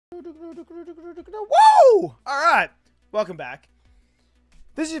Woo! Alright, welcome back.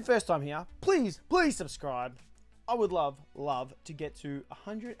 This is your first time here. Please subscribe. I would love to get to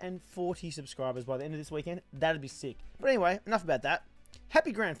 140 subscribers by the end of this weekend. That'd be sick. But anyway, enough about that.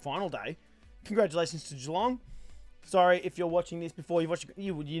 Happy grand final day. Congratulations to Geelong. Sorry if you're watching this before you've watched it.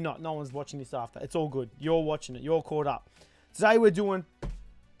 You're not. No one's watching this after. It's all good. You're watching it. You're caught up. Today we're doing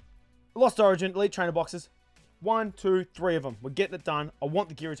Lost Origin Elite Trainer boxes. 1, 2, 3 of them. We're getting it done. I want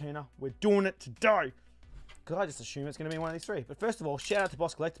the Giratina. We're doing it today. Because I just assume it's going to be one of these 3. But first of all, shout out to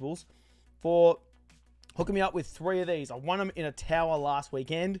Boss Collectables for hooking me up with 3 of these. I won them in a tower last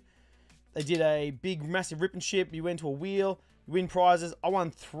weekend. They did a big, massive rip and ship. You went to a wheel. You win prizes. I won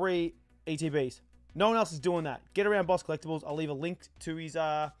 3 ETBs. No one else is doing that. Get around Boss Collectables. I'll leave a link to his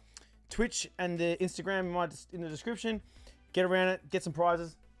Twitch and the Instagram in the description. Get around it. Get some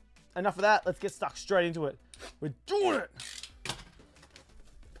prizes. Enough of that. Let's get stuck straight into it. We're doing it.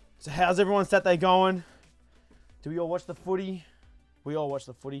 So how's everyone's Saturday going? Do we all watch the footy? We all watch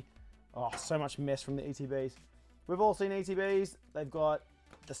the footy. Oh, so much mess from the ETBs. We've all seen ETBs. They've got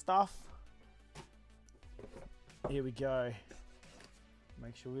the stuff. Here we go.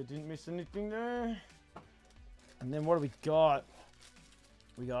 Make sure we didn't miss anything there. And then what do we got?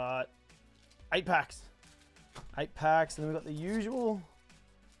 We got 8 packs. 8 packs. And then we got the usual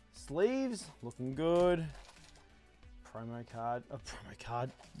sleeves. Looking good. Promo card. Oh, promo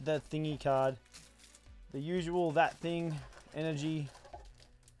card. The thingy card. The usual, that thing. Energy.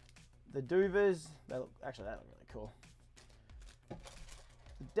 The Doovers. They look, actually, they look really cool.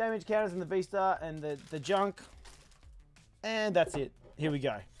 The damage counters and the V-Star and the junk. And that's it. Here we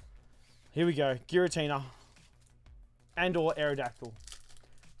go. Here we go. Giratina. And or Aerodactyl.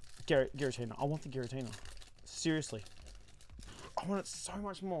 Giratina. I want the Giratina. Seriously. I want it so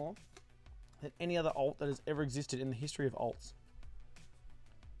much more than any other alt that has ever existed in the history of alts.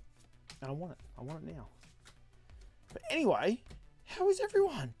 And I want it. I want it now. But anyway, how is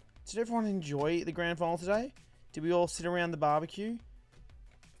everyone? Did everyone enjoy the grand final today? Did we all sit around the barbecue?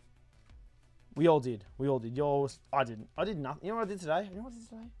 We all did. We all did. I didn't. I did nothing. You know what I did today? You know what I did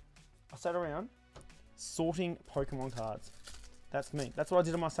today? I sat around sorting Pokemon cards. That's me. That's what I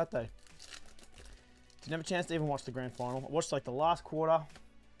did on my Saturday. Didn't have a chance to even watch the grand final. I watched like the last quarter.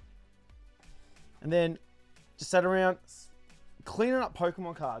 And then just sat around cleaning up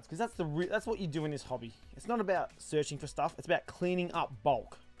Pokemon cards. Because that's what you do in this hobby. It's not about searching for stuff. It's about cleaning up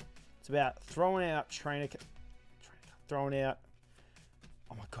bulk. It's about throwing out throwing out,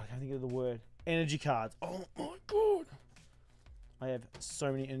 oh my god, I can't think of the word. Energy cards. Oh my god. I have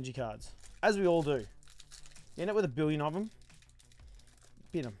so many energy cards. As we all do. You end up with 1 billion of them.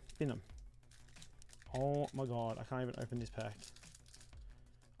 Bin them. Bin them. Oh my god. I can't even open this pack.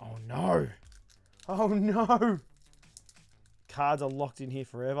 Oh no. Oh no. Cards are locked in here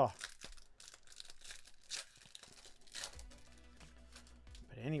forever.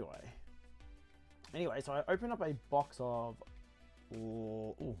 But anyway. So I opened up a box of...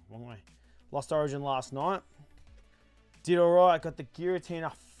 Oh, wrong way. Lost Origin last night. Did alright. Got the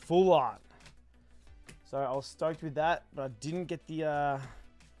Giratina full art. So I was stoked with that, but I didn't get the,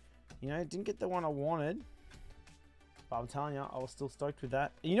 didn't get the one I wanted. But I'm telling you, I was still stoked with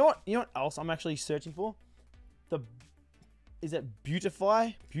that. You know what? You know what else I'm actually searching for? Is it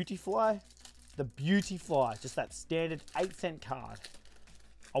Beautifly? The Beautifly. Just that standard 8-cent card.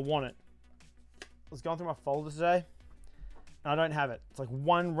 I want it. I was going through my folder today, and I don't have it. It's like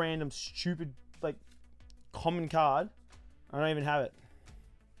one random stupid, like, common card. I don't even have it.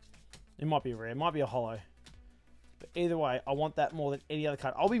 It might be rare. It might be a holo. But either way, I want that more than any other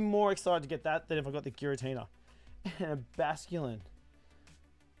card. I'll be more excited to get that than if I got the Giratina. And a Basculin.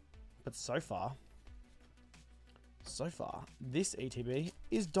 But so far, this ETB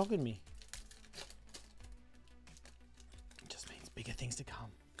is dogging me. It just means bigger things to come.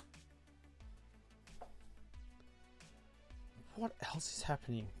 What else is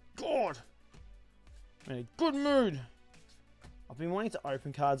happening? God! I'm in a good mood. I've been wanting to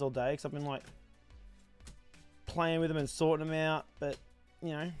open cards all day because I've been like playing with them and sorting them out, but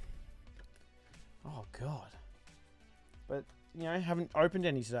you know, oh god. But you know, haven't opened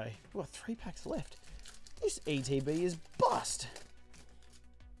any today. We've got 3 packs left. This ETB is bust.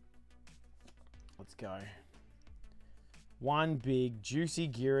 Let's go. One big juicy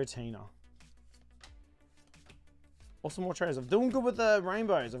Giratina. Also more trainers. I'm doing good with the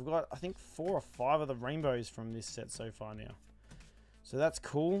rainbows. I've got, I think, 4 or 5 of the rainbows from this set so far now. So that's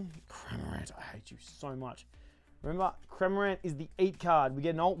cool. Cramorant, I hate you so much. Remember, Cramorant is the eat card. We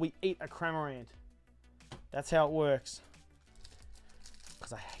get an ult, we eat a Cramorant. That's how it works.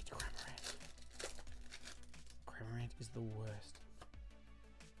 Because I hate Cramorant. Cramorant is the worst.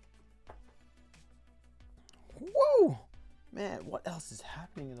 Man, what else is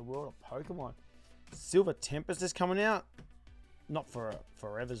happening in the world of Pokemon? Silver Tempest is coming out. Not for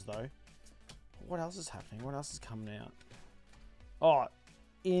forevers though. What else is happening? What else is coming out? Oh,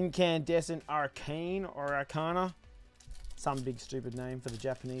 Incandescent Arcane or Arcana. Some big stupid name for the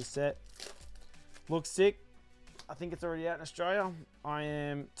Japanese set. Looks sick. I think it's already out in Australia. I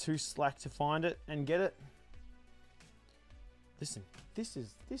am too slack to find it and get it. Listen, this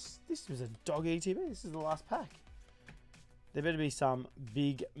was a dog ETB. This is the last pack. There better be some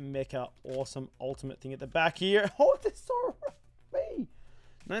big mecha awesome ultimate thing at the back here. Oh, this is so me.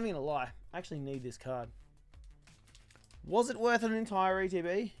 Not even gonna lie, I actually need this card. Was it worth an entire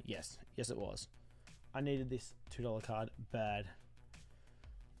ETB? Yes, yes it was. I needed this $2 card bad.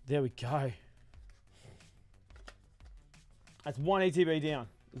 There we go. That's one ETB down.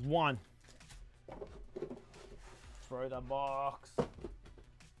 There's one. Throw the box. Man,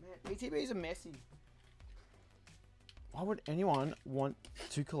 ETBs are messy. Why would anyone want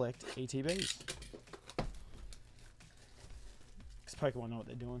to collect ETBs? Because Pokemon know what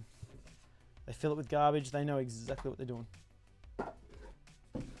they're doing. They fill it with garbage. They know exactly what they're doing.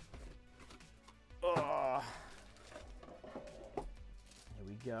 Oh. Here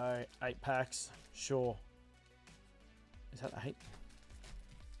we go. 8 packs. Sure. Is that 8?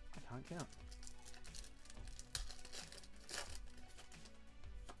 I can't count.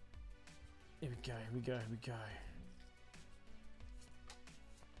 Here we go. Here we go. Here we go.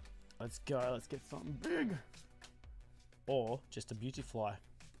 Let's go. Let's get something big. Or just a beauty fly.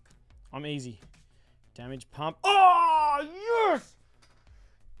 I'm easy. Damage pump. Oh, yes!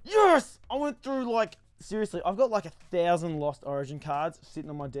 Yes! I went through like, seriously, I've got like 1,000 Lost Origin cards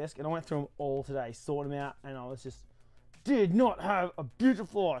sitting on my desk and I went through them all today, sorted them out, and I was just, did not have a beauty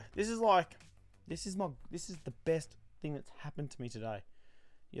fly. This is like, this is the best thing that's happened to me today.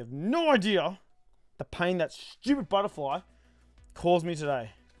 You have no idea the pain that stupid butterfly caused me today.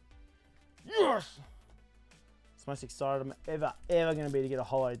 Yes! It's the most excited I'm ever going to be to get a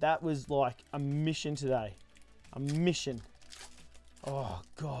holo. That was like a mission today. A mission. Oh,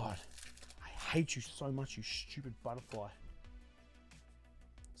 God. I hate you so much, you stupid butterfly.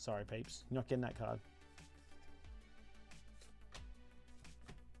 Sorry, peeps. You're not getting that card.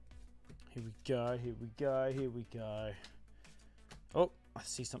 Here we go, here we go, here we go. Oh, I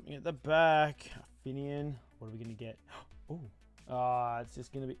see something at the back. Finian. What are we going to get? Oh, it's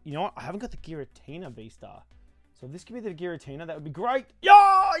just going to be... You know what? I haven't got the Giratina V-Star. So if this could be the Giratina, that would be great.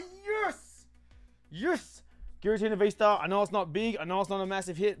 Yeah! Yes! Yes! Giratina V-Star. I know it's not big. I know it's not a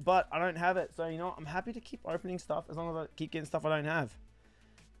massive hit, but I don't have it. So, you know what? I'm happy to keep opening stuff as long as I keep getting stuff I don't have.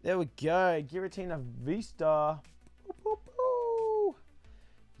 There we go. Giratina V-Star.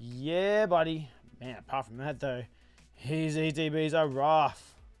 Yeah, buddy. Man, apart from that, though, his ETBs are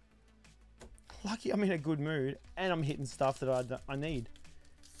rough. Lucky I'm in a good mood, and I'm hitting stuff that I need.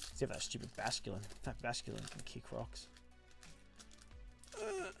 Except for that stupid Basculin. That Basculin can kick rocks. Here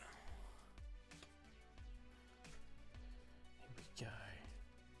we go.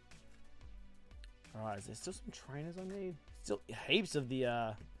 Alright, is there still some trainers I need? Still heaps of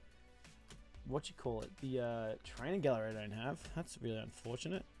the, what you call it? The trainer gallery I don't have. That's really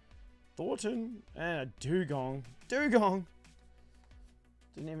unfortunate. Thornton and a Dugong. Dugong!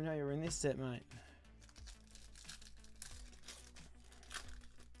 Didn't even know you were in this set, mate.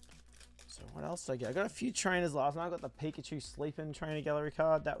 So what else did I get? I got a few trainers last night. I got the Pikachu Sleeping Trainer Gallery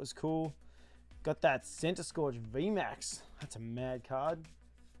card. That was cool. Got that Center Scourge VMAX. That's a mad card.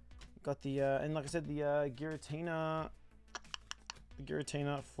 Got the, and like I said, the Giratina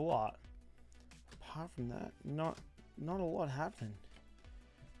Full Art. Apart from that, not a lot happening.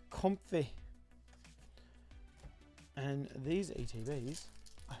 Comfy. And these ETBs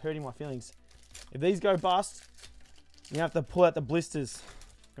are hurting my feelings. If these go bust, you have to pull out the blisters.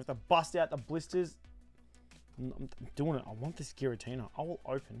 You have to bust out the blisters. I'm doing it. I want this Giratina. I will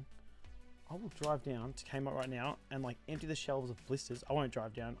drive down to Kmart right now and like empty the shelves of blisters. I won't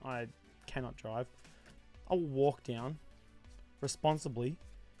drive down. I cannot drive. I will walk down responsibly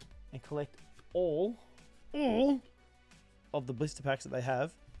and collect all of the blister packs that they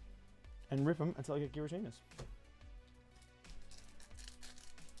have and rip them until I get Giratinas.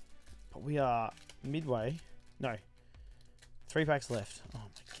 But we are midway. No. 3 packs left. Oh my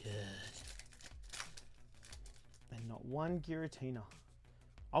god. And not one Giratina.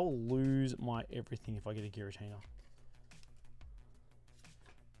 I will lose my everything if I get a Giratina.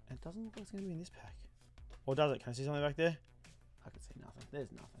 And it doesn't look like it's going to be in this pack. Or does it? Can I see something back there? I can see nothing.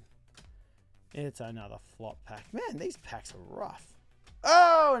 There's nothing. It's another flop pack. Man, these packs are rough.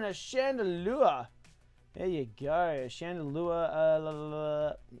 Oh, and a Chandelure. There you go. A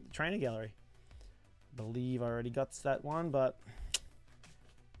Chandelure trainer gallery. believe I already got that one, but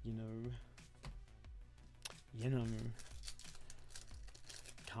you know,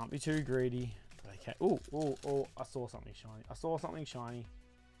 can't be too greedy. But okay. Oh! I saw something shiny. I saw something shiny.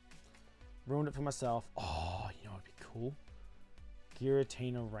 Ruined it for myself. Oh, you know what'd be cool?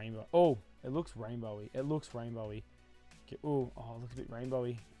 Giratina Rainbow. Oh, it looks rainbowy. It looks rainbowy. Oh, it looks a bit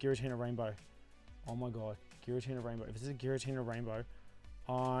rainbowy. Giratina Rainbow. Oh my god, Giratina Rainbow. If this is a Giratina Rainbow,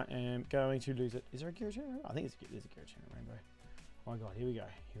 I am going to lose it. Is there a Giratina Rainbow? I think there's a Giratina Rainbow. Oh my god, here we go.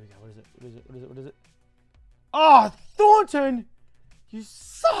 Here we go. What is it? What is it? What is it? What is it? Oh, Thornton! You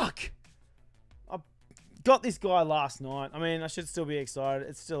suck! I got this guy last night. I mean, I should still be excited.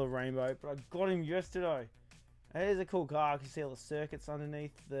 It's still a rainbow, but I got him yesterday. It is a cool car. I can see all the circuits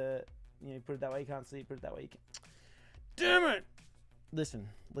underneath the... You know, put it that way, you can't see it. Put it that way, you can... Damn it! Listen.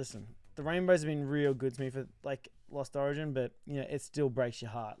 The rainbows have been real good to me for, like, Lost Origin, but, you know, it still breaks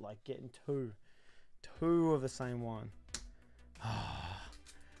your heart. Like, getting two of the same one.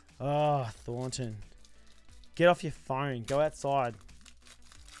 Oh, Thornton. Get off your phone. Go outside.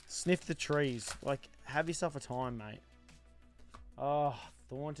 Sniff the trees. Like, have yourself a time, mate. Oh,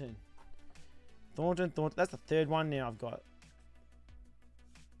 Thornton. Thornton. That's the third one now I've got.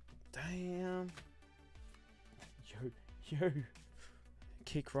 Damn. Yo.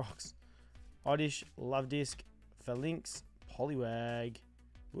 Kick rocks. Oddish, Love Disc, Phalanx, Poliwag.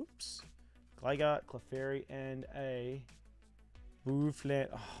 Whoops. Gligar, Clefairy, and a Bouffalant.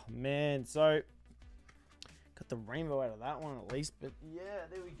 Oh, man. So, got the rainbow out of that one at least. But, yeah,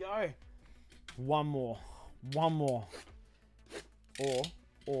 there we go. One more.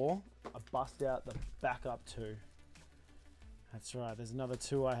 Or I bust out the backup 2. That's right. There's another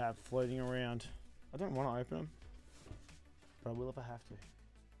 2 I have floating around. I don't want to open them, but I will if I have to.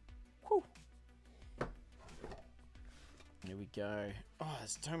 Whew. Here we go. Oh,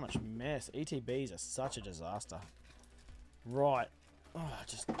 there's so much mess. ETBs are such a disaster. Right. Oh,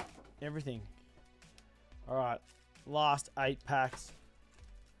 just everything. Alright. Last 8 packs.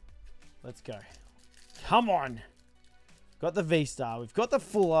 Let's go. Come on. Got the V-Star. We've got the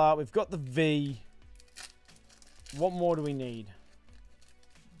full art. We've got the V. What more do we need?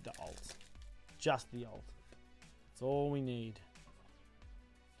 The alt. Just the alt. That's all we need.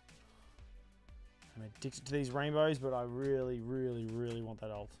 I'm addicted to these rainbows, but I really want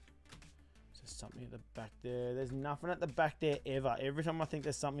that alt. There's something at the back there. There's nothing at the back there ever. Every time I think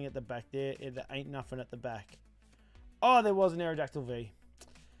there's something at the back there, there ain't nothing at the back. Oh, there was an Aerodactyl V.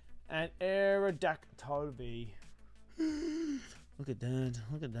 An Aerodactyl V. Look at that.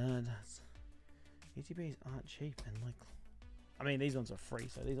 Look at that. ETBs aren't cheap. And like, I mean, these ones are free,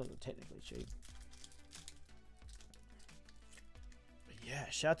 so these ones are technically cheap. But yeah,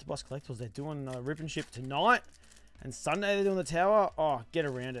 shout out to Boss Collectables. They're doing a rip and ship tonight. And Sunday they're doing the tower. Oh, get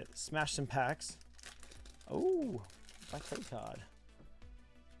around it. Smash some packs. Oh, black free card.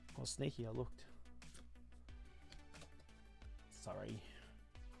 How sneaky I looked. Sorry.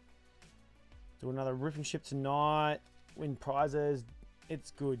 Do another rip and ship tonight. Win prizes.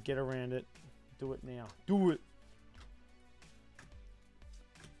 It's good. Get around it. Do it now. Do it.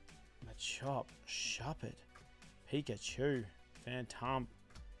 Machop. Shop it. Pikachu. Phantom.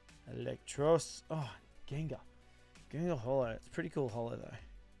 Electros. Oh, Gengar. Gengar Holo. It's a pretty cool holo though.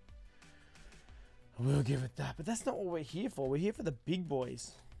 I will give it that. But that's not what we're here for. We're here for the big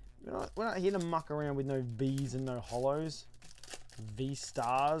boys. We're not here to muck around with no Vs and no holos.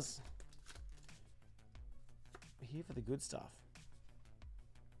 V-stars. We're here for the good stuff.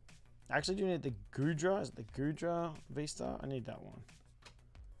 I actually do need the Goodra. Is it the Goodra V-star? I need that one.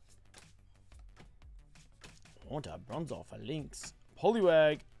 I want a Bronzor for Lynx.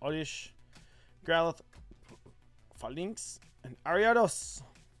 Poliwag, Oddish, Growlithe, Phalanx, and Ariados.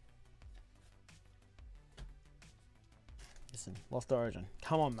 Listen, Lost Origin.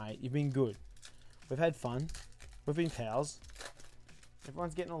 Come on, mate. You've been good. We've had fun. We've been pals.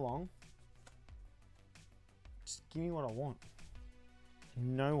 Everyone's getting along. Just give me what I want.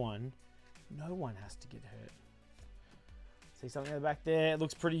 No one has to get hurt. See something in the back there? It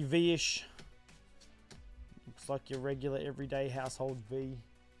looks pretty V-ish. Looks like your regular everyday household V.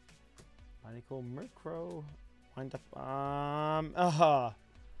 Barnacle, Murkrow. Wind up.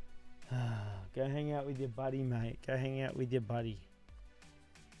 Go hang out with your buddy, mate. Go hang out with your buddy.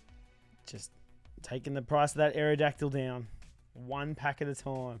 Just taking the price of that Aerodactyl down. One pack at a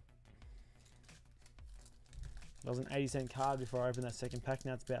time. That was an 80-cent card before I opened that second pack.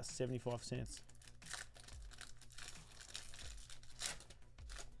 Now it's about 75 cents.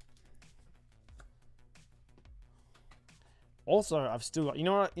 Also, I've still got, you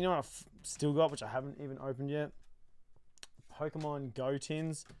know what I've still got, which I haven't even opened yet? Pokemon Go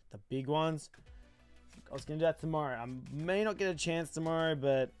tins, the big ones. I was going to do that tomorrow. I may not get a chance tomorrow,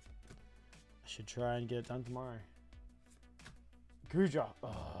 but I should try and get it done tomorrow. Guja.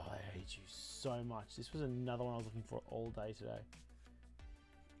 Oh, I hate you so much. This was another one I was looking for all day today.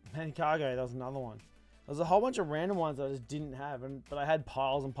 Manicargo, that was another one. There was a whole bunch of random ones that I just didn't have, but I had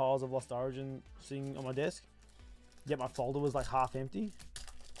piles and piles of Lost Origin sitting on my desk. Yet my folder was like half empty.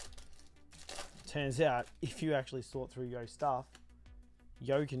 Turns out, if you actually sort through Yo stuff,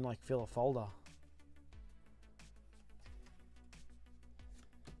 Yo can like fill a folder.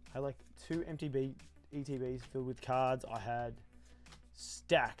 I had like 2 empty ETBs filled with cards. I had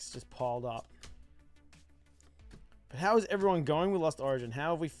stacks just piled up. But how is everyone going with Lost Origin?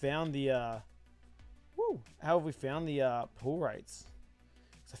 How have we found the pull rates?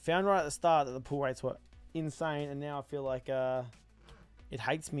 So I found right at the start that the pull rates were insane, and now I feel like it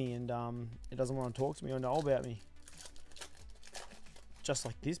hates me and it doesn't want to talk to me or know about me. Just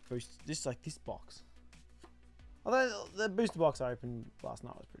like this box. Although the booster box I opened last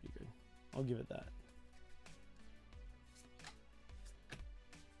night was pretty good. I'll give it that.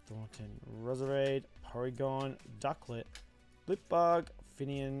 Thornton, Roserade, Porygon, Ducklet, Blipbug,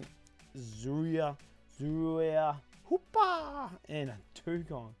 Finian, Zuria, Hoopa, and a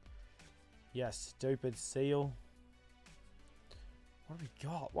Tugon. Yes, stupid seal. What have we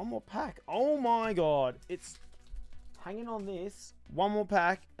got? One more pack. Oh my god. It's hanging on this. One more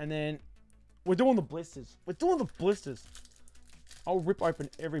pack, and then we're doing the blisters. We're doing the blisters. I'll rip open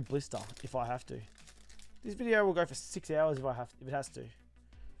every blister if I have to. This video will go for 6 hours if it has to.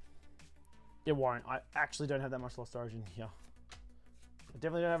 It won't. I actually don't have that much Lost Origin here. I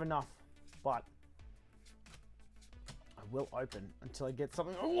definitely don't have enough, but I will open until I get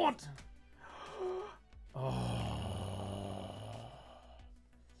something I want. Oh.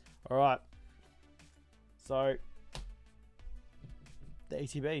 All right. So the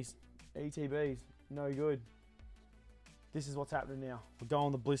ETBs, no good. This is what's happening now. We're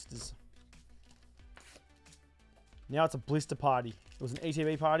going the blisters. Now it's a blister party. It was an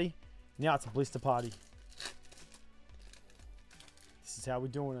ETB party. Now it's a blister party. This is how we're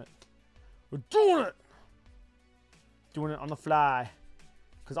doing it. We're doing it! Doing it on the fly.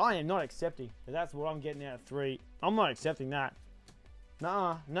 Because I am not accepting that that's what I'm getting out of 3. I'm not accepting that.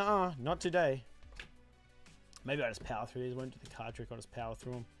 Nuh-uh, not today. Maybe I just power through these. I won't do the card trick, I'll just power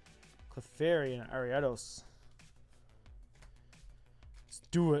through them. Clefairy and Ariados. Let's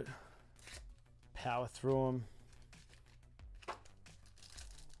do it. Power through them.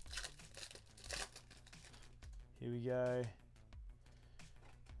 Here we go.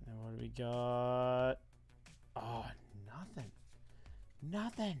 And what do we got? Oh, nothing.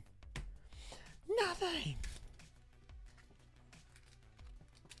 Nothing. Nothing.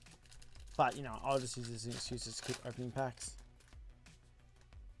 But, you know, I'll just use this as an excuse to keep opening packs.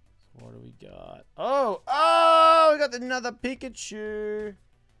 So what do we got? Oh, we got another Pikachu.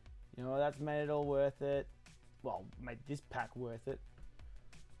 You know, that's made it all worth it. Well, made this pack worth it.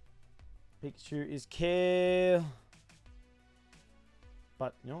 Pikachu is kill.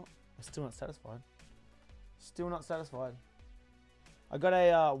 But, you know what? I'm still not satisfied. Still not satisfied. I got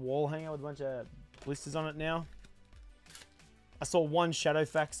a wall hanger with a bunch of blisters on it now. I saw one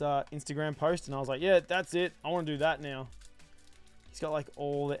Shadowfax Instagram post and I was like, yeah, that's it. I want to do that now. He's got like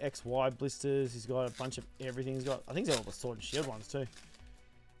all the XY blisters. He's got a bunch of everything. He's got, I think he's got all the Sword and Shield ones too.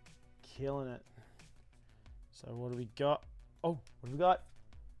 Killing it. So what do we got? Oh, what do we got?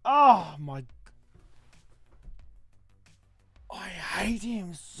 Oh my. I hate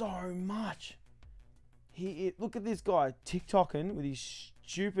him so much. Look at this guy TikToking with his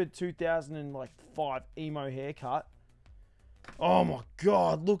stupid 2005 emo haircut. Oh my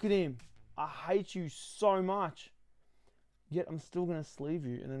god, look at him. I hate you so much. Yet I'm still going to sleeve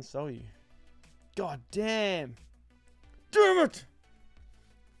you and then sell you. God damn. Damn it.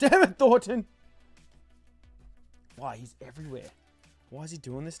 Damn it, Thornton. Why, he's everywhere. Why is he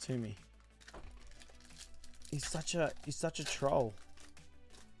doing this to me? He's such a troll.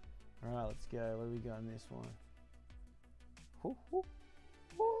 Alright, let's go. What do we got in this one?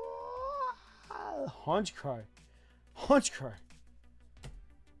 Honchcrow. Honchcrow.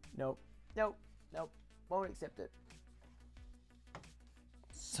 Nope. Nope. Nope. Won't accept it.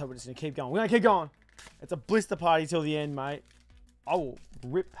 So we're just going to keep going. We're going to keep going. It's a blister party till the end, mate. I will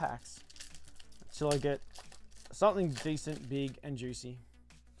rip packs until I get something decent, big, and juicy.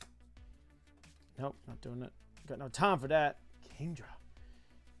 Nope, not doing it. Got no time for that. Kingdra.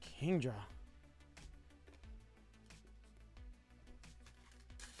 Kingdra.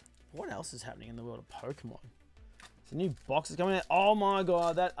 What else is happening in the world of Pokemon? Some new boxes coming out. Oh my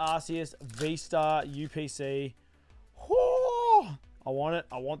god, that Arceus V-Star UPC. Whoo! I want it.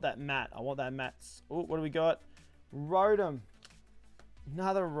 I want that mat. I want that mat. Oh, what do we got? Rotom.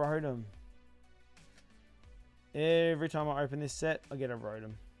 Another Rotom. Every time I open this set, I get a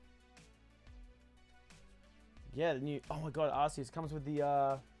Rotom. Yeah, the new... Oh my god, Arceus comes with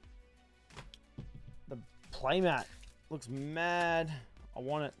the playmat. Looks mad. I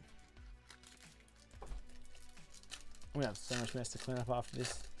want it. I'm gonna have so much mess to clean up after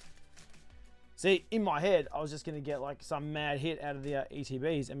this. See, in my head, I was just gonna get like some mad hit out of the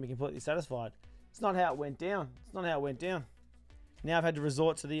ETBs and be completely satisfied. It's not how it went down. It's not how it went down. Now I've had to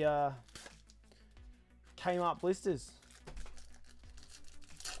resort to the Kmart blisters.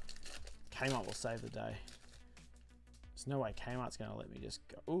 Kmart will save the day. There's no way Kmart's gonna let me just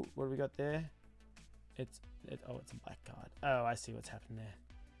go. Ooh, what do we got there? Oh, it's a black card. Oh, I see what's happened there.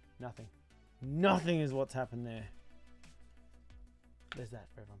 Nothing. Nothing is what's happened there. There's that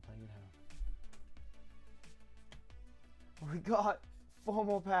for everyone playing at home. We got 4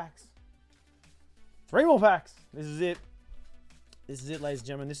 more packs. 3 more packs. This is it. This is it, ladies and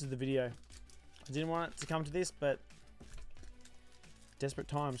gentlemen. This is the video. I didn't want it to come to this, but desperate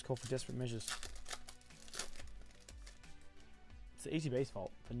times call for desperate measures. It's the ETB's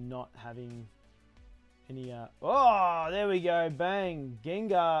fault for not having any... Oh, there we go. Bang.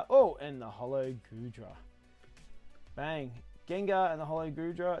 Gengar. Oh, and the Holo Gudra. Bang. Gengar and the Holo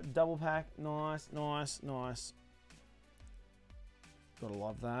Gudra. Double pack. Nice, nice, nice. Gotta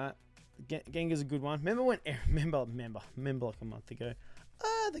love that. Gengar's a good one. Remember when... Remember like a month ago.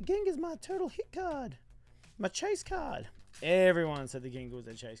 The Gengar's my total hit card. My chase card. Everyone said the Gengar was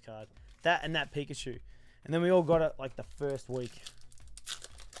their chase card. That and that Pikachu. And then we all got it like the first week.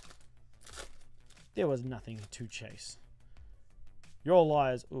 There was nothing to chase. You're all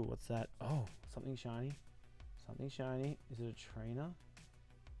liars. Ooh, what's that? Oh, something shiny. Something shiny. Is it a trainer?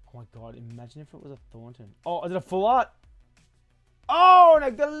 Oh my god, imagine if it was a Thornton. Oh, is it a full art? Oh, and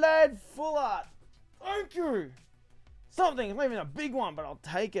a Galad full art. Thank you. Something. It's not even a big one, but I'll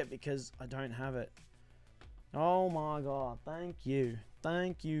take it because I don't have it. Oh my god. Thank you.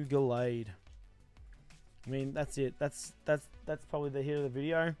 Thank you, Galad. I mean, that's it. That's probably the hit of the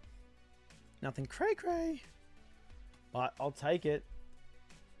video. Nothing cray-cray. But I'll take it.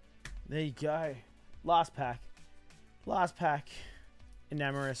 There you go. Last pack. Last pack.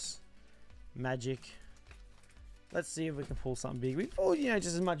 Enamorous. Magic. Let's see if we can pull something big. We pulled, you know,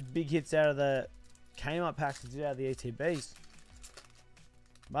 just as much big hits out of the Kmart packs as we did out of the ETBs.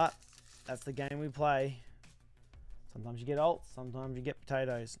 But that's the game we play. Sometimes you get alts, sometimes you get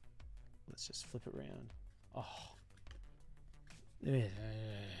potatoes. Let's just flip it around. Oh. We'll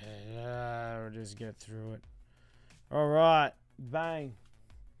just get through it. Alright. Bang.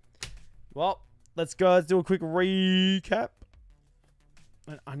 Well, let's go. Let's do a quick recap.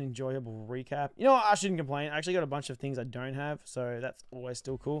 An unenjoyable recap. You know what? I shouldn't complain. I actually got a bunch of things I don't have, so that's always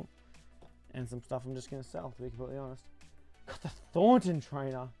still cool. And some stuff I'm just going to sell, to be completely honest. Got the Thornton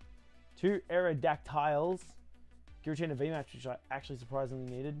trainer. 2 Aerodactyls. Giratina VMAX, which I actually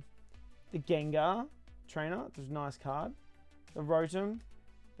surprisingly needed. The Gengar trainer. It's a nice card. The Rotom.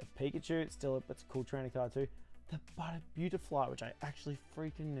 The Pikachu. It's a cool trainer card too. The Butter Beautifly, which I actually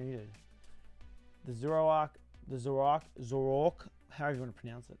freaking needed. The Zoroark. The Zoroark. However you want to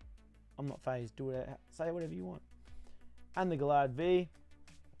pronounce it. I'm not phased. Do it. Say whatever you want. And the Galad V.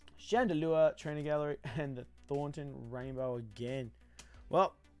 Chandelure Trainer Gallery. And the Thornton Rainbow again.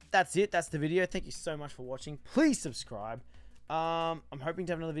 Well, that's it. That's the video. Thank you so much for watching. Please subscribe. I'm hoping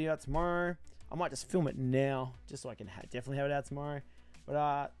to have another video out tomorrow. I might just film it now, just so I can definitely have it out tomorrow.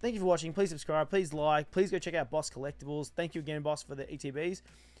 But thank you for watching. Please subscribe. Please like. Please go check out Boss Collectables. Thank you again, Boss, for the ETBs.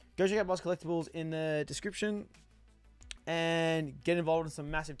 Go check out Boss Collectables in the description. And get involved in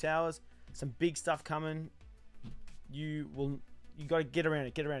some massive towers. Some big stuff coming. You got to get around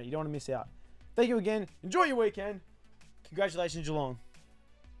it. Get around it. You don't want to miss out. Thank you again. Enjoy your weekend. Congratulations, Geelong.